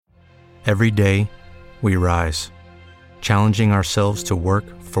Every day, we rise, challenging ourselves to work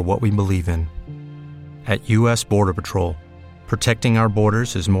for what we believe in. At U.S. Border Patrol, protecting our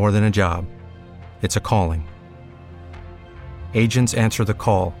borders is more than a job. It's a calling. Agents answer the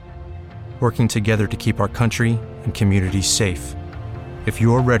call, working together to keep our country and communities safe. If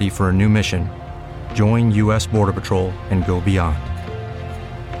you're ready for a new mission, join U.S. Border Patrol and go beyond.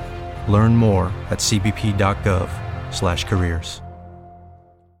 Learn more at cbp.gov/careers.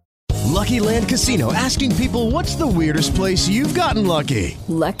 Lucky Land Casino, asking people, what's the weirdest place you've gotten lucky?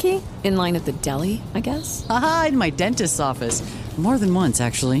 Lucky? In line at the deli, I guess? Aha, in my dentist's office. More than once,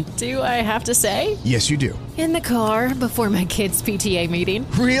 actually. Do I have to say? Yes, you do. In the car before my kids' PTA meeting.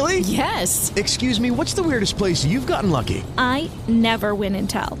 Really? Yes. Excuse me, what's the weirdest place you've gotten lucky? I never win and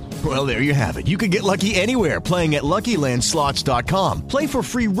tell. Well, there you have it. You can get lucky anywhere, playing at LuckyLandSlots.com. Play for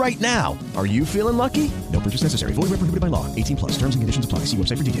free right now. Are you feeling lucky? No purchase necessary. Void where prohibited by law. 18+. Terms and conditions apply. See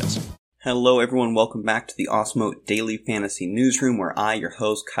website for details. Hello everyone, welcome back to the Awesemo Daily Fantasy Newsroom, where I, your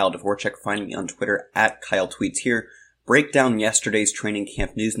host, Kyle Dvorak, find me on Twitter at KyleTweetsHere, break down yesterday's training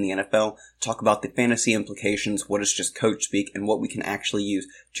camp news in the NFL, talk about the fantasy implications, what is just coach speak, and what we can actually use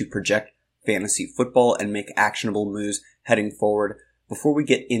to project fantasy football and make actionable moves heading forward. Before we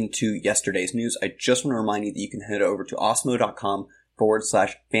get into yesterday's news, I just want to remind you that you can head over to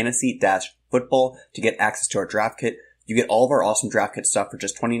awesemo.com/fantasy-football to get access to our draft kit. You get all of our awesome draft kit stuff for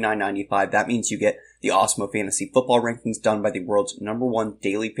just $29.95. That means you get the Awesemo Fantasy Football rankings done by the world's #1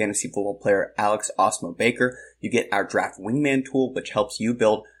 daily fantasy football player, Alex Awesemo Baker. You get our draft wingman tool, which helps you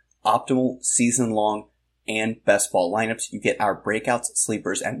build optimal season-long and best ball lineups. You get our breakouts,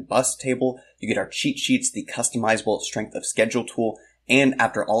 sleepers, and bust table. You get our cheat sheets, the customizable strength of schedule tool. And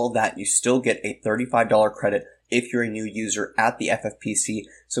after all of that, you still get a $35 credit if you're a new user at the FFPC.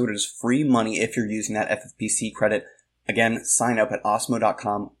 So it is free money if you're using that FFPC credit. Again, sign up at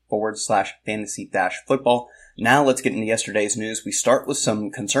awesemo.com/fantasy-football. Now let's get into yesterday's news. We start with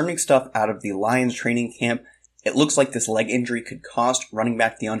some concerning stuff out of the Lions training camp. It looks like this leg injury could cost running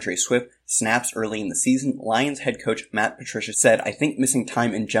back DeAndre Swift snaps early in the season. Lions head coach Matt Patricia said, "I think missing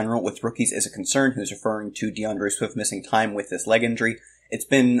time in general with rookies is a concern." He was referring to DeAndre Swift missing time with this leg injury. It's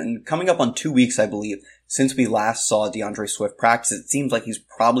been coming up on 2 weeks, I believe, since we last saw DeAndre Swift practice. It seems like he's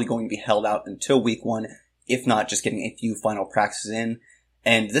probably going to be held out until week 1. If not, just getting a few final practices in.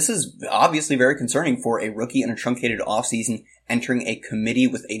 And this is obviously very concerning for a rookie in a truncated offseason entering a committee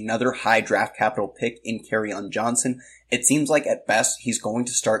with another high draft capital pick in Kerryon Johnson. It seems like at best he's going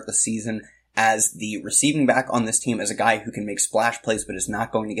to start the season as the receiving back on this team, as a guy who can make splash plays but is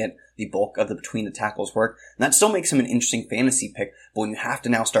not going to get the bulk of the between the tackles work. And that still makes him an interesting fantasy pick, but when you have to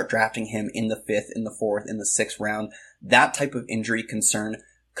now start drafting him in the 5th, in the 4th, in the 6th round, that type of injury concern,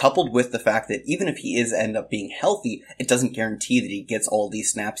 coupled with the fact that even if he is end up being healthy, it doesn't guarantee that he gets all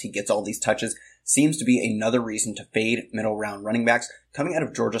these snaps, he gets all these touches, seems to be another reason to fade middle round running backs. Coming out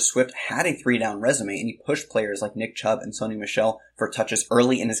of Georgia, Swift had a 3-down resume, and he pushed players like Nick Chubb and Sony Michel for touches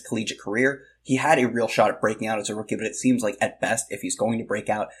early in his collegiate career. He had a real shot at breaking out as a rookie, but it seems like at best, if he's going to break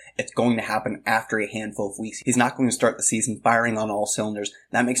out, it's going to happen after a handful of weeks. He's not going to start the season firing on all cylinders.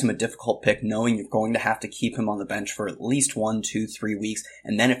 That makes him a difficult pick, knowing you're going to have to keep him on the bench for at least 1, 2, 3 weeks.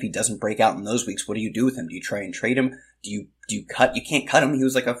 And then if he doesn't break out in those weeks, what do you do with him? Do you try and trade him? Do you cut? You can't cut him. He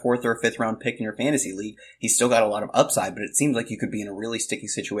was like a 4th or 5th round pick in your fantasy league. He's still got a lot of upside, but it seems like you could be in a really sticky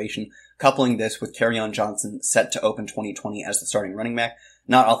situation. Coupling this with Kerryon Johnson set to open 2020 as the starting running back,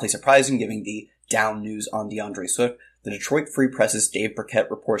 not awfully surprising given the down news on DeAndre Swift. The Detroit Free Press's Dave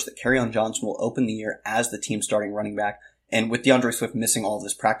Burkett reports that Kerryon Johnson will open the year as the team's starting running back. And with DeAndre Swift missing all of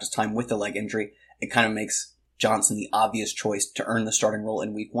this practice time with the leg injury, it kind of makes Johnson the obvious choice to earn the starting role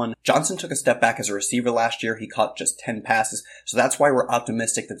in week 1. Johnson took a step back as a receiver last year. He caught just 10 passes. So that's why we're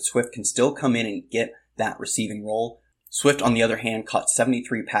optimistic that Swift can still come in and get that receiving role. Swift, on the other hand, caught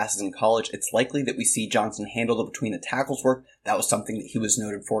 73 passes in college. It's likely that we see Johnson handle the between the tackles work. That was something that he was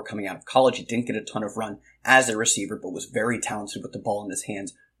noted for coming out of college. He didn't get a ton of run as a receiver, but was very talented with the ball in his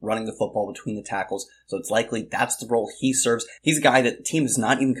hands, running the football between the tackles. So it's likely that's the role he serves. He's a guy that the team is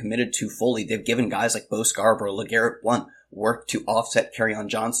not even committed to fully. They've given guys like Bo Scarborough, LeGarrette Blount work to offset Kerryon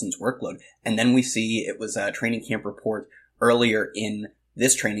Johnson's workload. And then we see it was a training camp report earlier in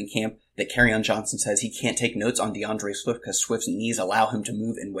this training camp that Kerryon Johnson says he can't take notes on DeAndre Swift because Swift's knees allow him to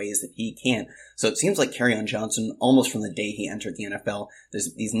move in ways that he can. So it seems like Kerryon Johnson, almost from the day he entered the NFL,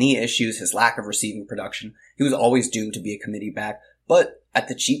 there's these knee issues, his lack of receiving production. He was always doomed to be a committee back, but at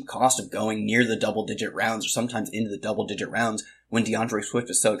the cheap cost of going near the double-digit rounds or sometimes into the double-digit rounds when DeAndre Swift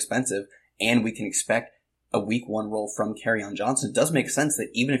is so expensive, and we can expect a week one role from Kerryon Johnson, it does make sense that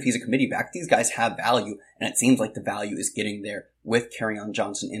even if he's a committee back, these guys have value, and it seems like the value is getting there with Kerryon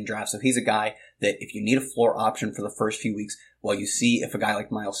Johnson in draft. So he's a guy that if you need a floor option for the first few weeks, while you see if a guy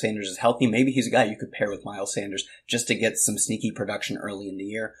like Miles Sanders is healthy, maybe he's a guy you could pair with Miles Sanders just to get some sneaky production early in the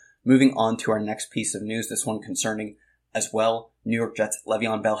year. Moving on to our next piece of news, this one concerning as well, New York Jets,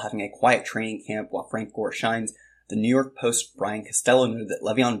 Le'Veon Bell having a quiet training camp while Frank Gore shines. The New York Post's Brian Costello noted that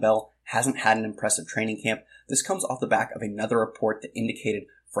Le'Veon Bell hasn't had an impressive training camp. This comes off the back of another report that indicated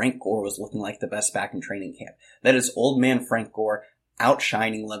Frank Gore was looking like the best back in training camp. That is old man Frank Gore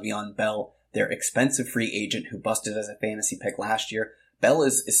outshining Le'Veon Bell, their expensive free agent who busted as a fantasy pick last year. Bell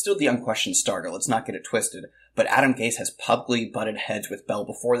is still the unquestioned starter, let's not get it twisted, but Adam Gase has publicly butted heads with Bell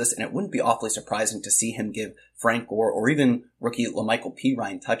before this, and it wouldn't be awfully surprising to see him give Frank Gore or even rookie LaMichael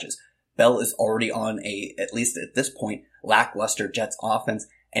Pirine touches. Bell is already on a, at least at this point, lackluster Jets offense,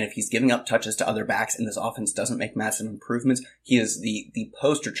 and if he's giving up touches to other backs and this offense doesn't make massive improvements, he is the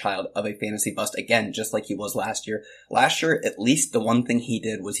poster child of a fantasy bust, again, just like he was last year. Last year, at least the one thing he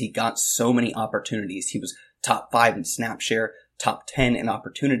did was he got so many opportunities. He was top 5 in snap share, top 10 in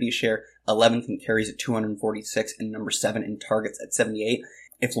opportunity share, 11th in carries at 246, and number 7 in targets at 78.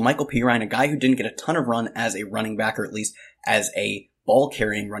 If LaMichael Pirine, a guy who didn't get a ton of run as a running back, or at least as a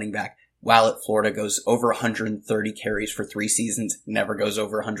ball-carrying running back, while at Florida goes over 130 carries for 3 seasons, never goes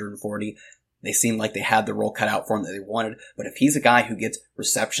over 140. They seemed like they had the role cut out for him that they wanted. But if he's a guy who gets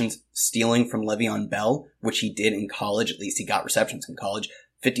receptions stealing from Le'Veon Bell, which he did in college, at least he got receptions in college,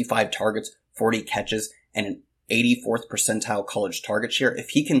 55 targets, 40 catches, and an 84th percentile college target share,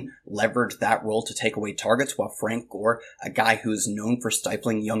 if he can leverage that role to take away targets while Frank Gore, a guy who is known for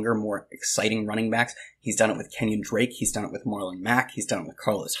stifling younger, more exciting running backs, he's done it with Kenyon Drake, he's done it with Marlon Mack, he's done it with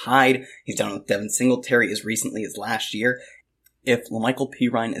Carlos Hyde, he's done it with Devin Singletary as recently as last year. If LaMichael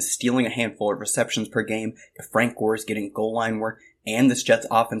Pirine is stealing a handful of receptions per game, if Frank Gore is getting goal line work, and this Jets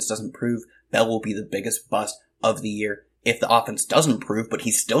offense doesn't improve, Bell will be the biggest bust of the year. If the offense doesn't improve, but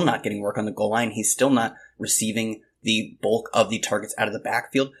he's still not getting work on the goal line, he's still not receiving the bulk of the targets out of the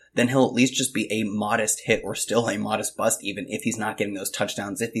backfield, then he'll at least just be a modest hit or still a modest bust, even if he's not getting those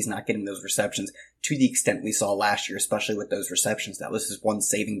touchdowns, if he's not getting those receptions to the extent we saw last year, especially with those receptions. That was his one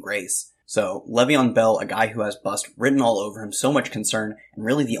saving grace. So Le'Veon Bell, a guy who has bust written all over him, so much concern, and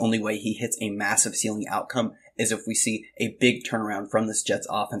really the only way he hits a massive ceiling outcome is if we see a big turnaround from this Jets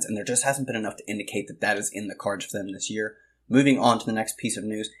offense, and there just hasn't been enough to indicate that that is in the cards for them this year. Moving on to the next piece of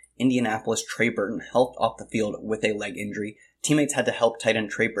news, Indianapolis Trey Burton helped off the field with a leg injury. Teammates had to help tight end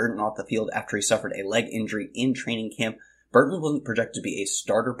Trey Burton off the field after he suffered a leg injury in training camp. Burton wasn't projected to be a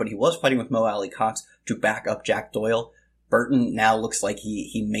starter, but he was fighting with Mo Alley-Cox to back up Jack Doyle. Burton now looks like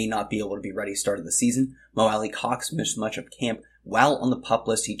he may not be able to be ready to start of the season. Mo Alley-Cox missed much of camp. While on the PUP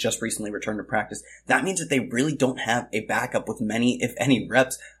list, he just recently returned to practice. That means that they really don't have a backup with many, if any,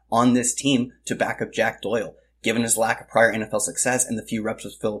 reps on this team to back up Jack Doyle. Given his lack of prior NFL success and the few reps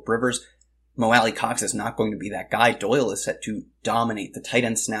with Phillip Rivers, Mo Alley-Cox is not going to be that guy. Doyle is set to dominate the tight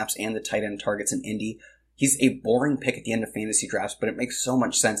end snaps and the tight end targets in Indy. He's a boring pick at the end of fantasy drafts, but it makes so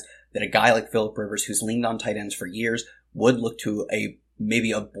much sense that a guy like Phillip Rivers, who's leaned on tight ends for years, would look to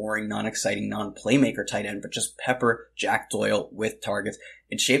maybe a boring, non-exciting, non-playmaker tight end, but just pepper Jack Doyle with targets.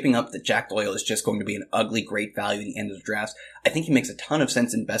 It's shaping up that Jack Doyle is just going to be an ugly, great value at the end of the drafts. I think he makes a ton of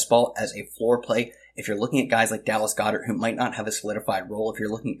sense in best ball as a floor play. If you're looking at guys like Dallas Goedert, who might not have a solidified role, if you're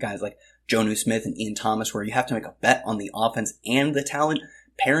looking at guys like Jonnu Smith and Ian Thomas, where you have to make a bet on the offense and the talent,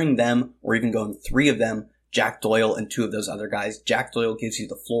 pairing them, or even going 3 of them, Jack Doyle and 2 of those other guys. Jack Doyle gives you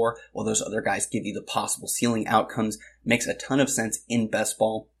the floor, while those other guys give you the possible ceiling outcomes. Makes a ton of sense in best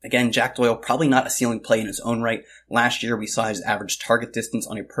ball. Again, Jack Doyle, probably not a ceiling play in his own right. Last year, we saw his average target distance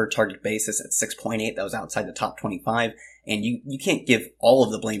on a per target basis at 6.8. That was outside the top 25. And you can't give all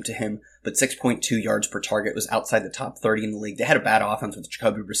of the blame to him, but 6.2 yards per target was outside the top 30 in the league. They had a bad offense with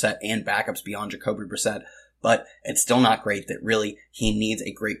Jacoby Brissett and backups beyond Jacoby Brissett. But it's still not great that really he needs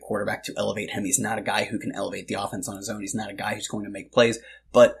a great quarterback to elevate him. He's not a guy who can elevate the offense on his own. He's not a guy who's going to make plays,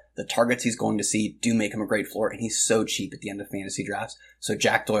 but the targets he's going to see do make him a great floor, and he's so cheap at the end of fantasy drafts. So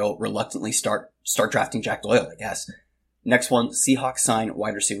Jack Doyle, reluctantly start drafting Jack Doyle, I guess. Next one, Seahawks sign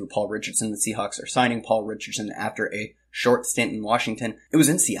wide receiver Paul Richardson. The Seahawks are signing Paul Richardson after a short stint in Washington. It was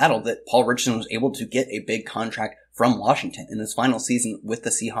in Seattle that Paul Richardson was able to get a big contract from Washington. In his final season with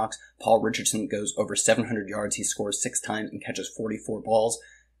the Seahawks, Paul Richardson goes over 700 yards. He scores 6 times and catches 44 balls.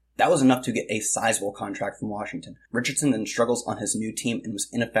 That was enough to get a sizable contract from Washington. Richardson then struggles on his new team and was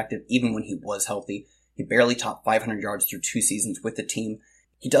ineffective even when he was healthy. He barely topped 500 yards through 2 seasons with the team.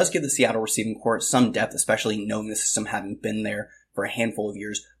 He does give the Seattle receiving corps some depth, especially knowing the system having been there for a handful of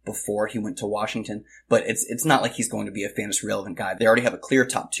years before he went to Washington, but it's not like he's going to be a fantasy relevant guy. They already have a clear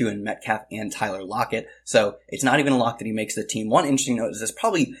top two in Metcalf and Tyler Lockett, so it's not even a lock that he makes the team. One interesting note is this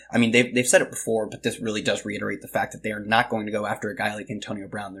probably, I mean, they've said it before, but this really does reiterate the fact that they are not going to go after a guy like Antonio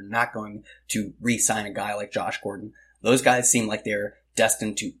Brown. They're not going to re-sign a guy like Josh Gordon. Those guys seem like they're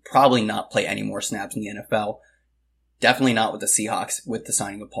destined to probably not play any more snaps in the NFL. Definitely not with the Seahawks with the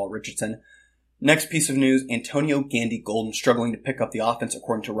signing of Paul Richardson. Next piece of news, Antonio Gandy Golden struggling to pick up the offense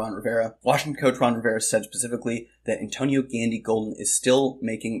according to Ron Rivera. Washington coach Ron Rivera said specifically that Antonio Gandy Golden is still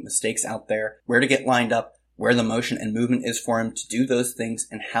making mistakes out there, where to get lined up, where the motion and movement is for him to do those things,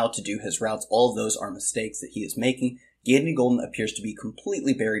 and how to do his routes. All of those are mistakes that he is making. Gandy Golden appears to be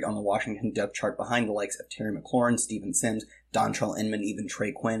completely buried on the Washington depth chart behind the likes of Terry McLaurin, Steven Sims, Dontrell Inman, even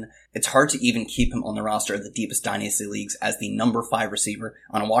Trey Quinn. It's hard to even keep him on the roster of the deepest dynasty leagues as the number 5 receiver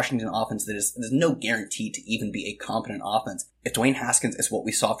on a Washington offense that is no guarantee to even be a competent offense. If Dwayne Haskins is what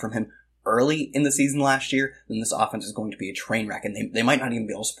we saw from him early in the season last year, then this offense is going to be a train wreck, and they might not even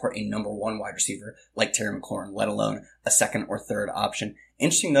be able to support a number 1 wide receiver like Terry McLaurin, let alone a second or third option.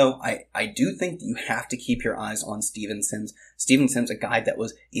 Interesting though, I do think that you have to keep your eyes on Steven Sims. Steven Sims, a guy that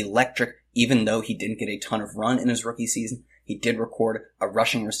was electric, even though he didn't get a ton of run in his rookie season. He did record a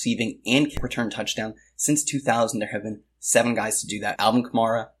rushing, receiving, and kick return touchdown. Since 2000, there have been 7 guys to do that. Alvin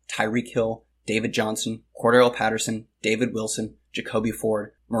Kamara, Tyreek Hill, David Johnson, Cordell Patterson, David Wilson, Jacoby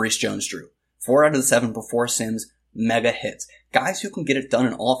Ford, Maurice Jones-Drew. 4 out of the 7 before Sims, mega hits. Guys who can get it done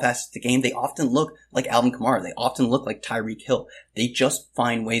in all facets of the game. They often look like Alvin Kamara. They often look like Tyreek Hill. They just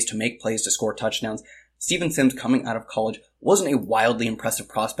find ways to make plays to score touchdowns. Steven Sims, coming out of college, wasn't a wildly impressive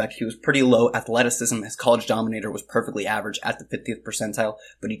prospect. He was pretty low athleticism. His college dominator was perfectly average at the 50th percentile,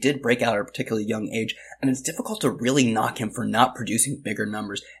 but he did break out at a particularly young age, and it's difficult to really knock him for not producing bigger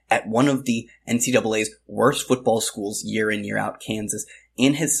numbers at one of the NCAA's worst football schools year in, year out, Kansas.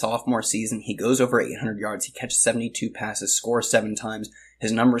 In his sophomore season, he goes over 800 yards, he catches 72 passes, scores 7 times.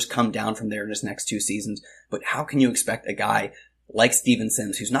 His numbers come down from there in his next 2 seasons, but how can you expect a guy like Steven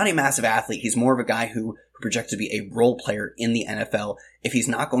Sims, who's not a massive athlete, he's more of a guy who projects to be a role player in the NFL. If he's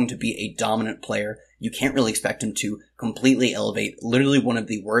not going to be a dominant player, you can't really expect him to completely elevate literally one of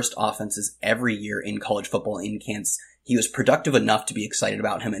the worst offenses every year in college football in Kansas. He was productive enough to be excited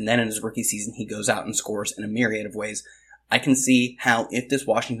about him, and then in his rookie season, he goes out and scores in a myriad of ways. I can see how if this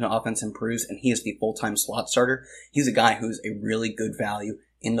Washington offense improves and he is the full-time slot starter, he's a guy who's a really good value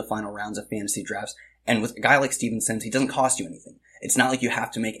in the final rounds of fantasy drafts. And with a guy like Steven Sims, he doesn't cost you anything. It's not like you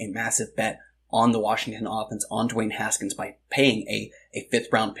have to make a massive bet on the Washington offense, on Dwayne Haskins, by paying a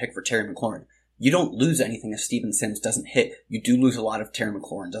 5th round pick for Terry McLaurin. You don't lose anything if Steven Sims doesn't hit. You do lose a lot if Terry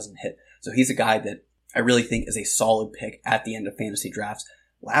McLaurin doesn't hit. So he's a guy that I really think is a solid pick at the end of fantasy drafts.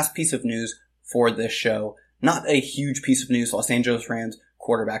 Last piece of news for this show, not a huge piece of news. Los Angeles Rams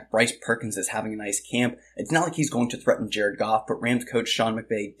quarterback Bryce Perkins is having a nice camp. It's not like he's going to threaten Jared Goff, but Rams coach Sean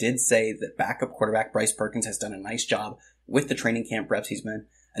McVay did say that backup quarterback Bryce Perkins has done a nice job with the training camp reps he's been.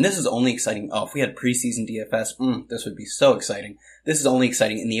 And this is only exciting. Oh, if we had preseason DFS, this would be so exciting. This is only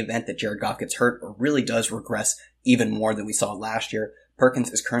exciting in the event that Jared Goff gets hurt or really does regress even more than we saw last year. Perkins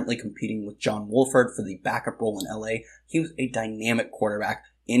is currently competing with John Wolford for the backup role in LA. He was a dynamic quarterback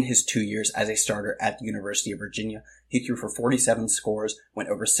in his 2 years as a starter at the University of Virginia. He threw for 47 scores, went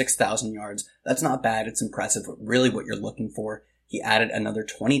over 6,000 yards. That's not bad, it's impressive, but really what you're looking for. He added another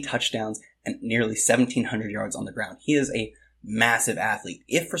 20 touchdowns and nearly 1,700 yards on the ground. He is a massive athlete.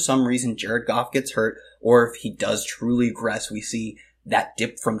 If for some reason Jared Goff gets hurt, or if he does truly regress, we see that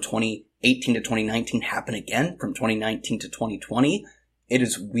dip from 2018 to 2019 happen again, from 2019 to 2020, it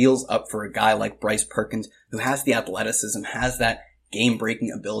is wheels up for a guy like Bryce Perkins, who has the athleticism, has that game-breaking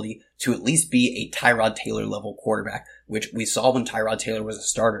ability to at least be a Tyrod Taylor level quarterback, which we saw when Tyrod Taylor was a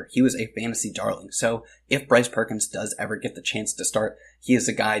starter. He was a fantasy darling. So if Bryce Perkins does ever get the chance to start, he is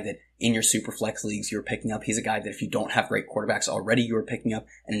a guy that in your super flex leagues you're picking up. He's a guy that if you don't have great quarterbacks already, you are picking up.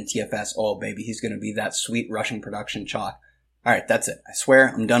 And in TFS, oh baby, he's going to be that sweet rushing production chalk. All right, that's it. I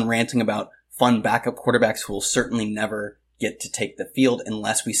swear I'm done ranting about fun backup quarterbacks who will certainly never get to take the field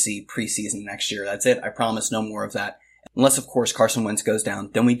unless we see preseason next year. That's it. I promise no more of that. Unless, of course, Carson Wentz goes down,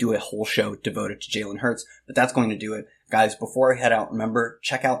 then we do a whole show devoted to Jalen Hurts, but that's going to do it. Guys, before I head out, remember,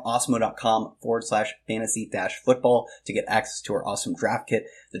 check out awesemo.com/fantasy-football to get access to our awesome draft kit.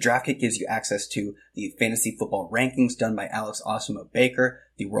 The draft kit gives you access to the fantasy football rankings done by Alex Awesemo Baker,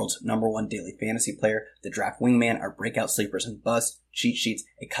 the world's #1 daily fantasy player, the draft wingman, our breakout sleepers and busts, cheat sheets,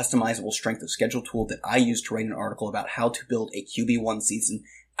 a customizable strength of schedule tool that I use to write an article about how to build a QB1 season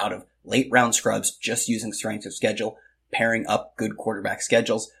out of late round scrubs just using strength of schedule, pairing up good quarterback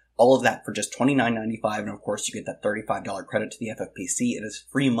schedules, All of that for just $29.95, and of course you get that $35 credit to the FFPC. It is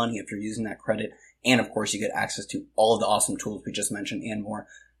free money if you're using that credit, and of course you get access to all of the awesome tools we just mentioned and more.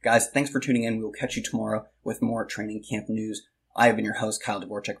 Guys, thanks for tuning in. We will catch you tomorrow with more training camp news. I have been your host, Kyle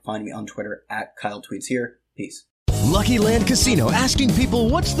Dvorak. Find me on Twitter at KyleTweetsHere. Peace. Lucky Land Casino, asking people,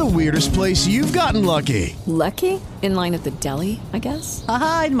 what's the weirdest place you've gotten lucky? Lucky? In line at the deli, I guess?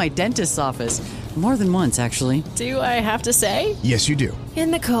 Aha, in my dentist's office. More than once, actually. Do I have to say? Yes, you do. In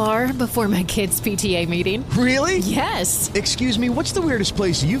the car before my kids' PTA meeting. Really? Yes. Excuse me, what's the weirdest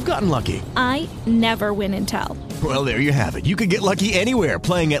place you've gotten lucky? I never win and tell. Well, there you have it. You can get lucky anywhere,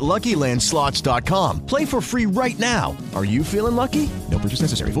 playing at LuckyLandSlots.com. Play for free right now. Are you feeling lucky? No purchase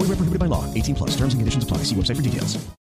necessary. Void where prohibited by law. 18+. Terms and conditions apply. See website for details.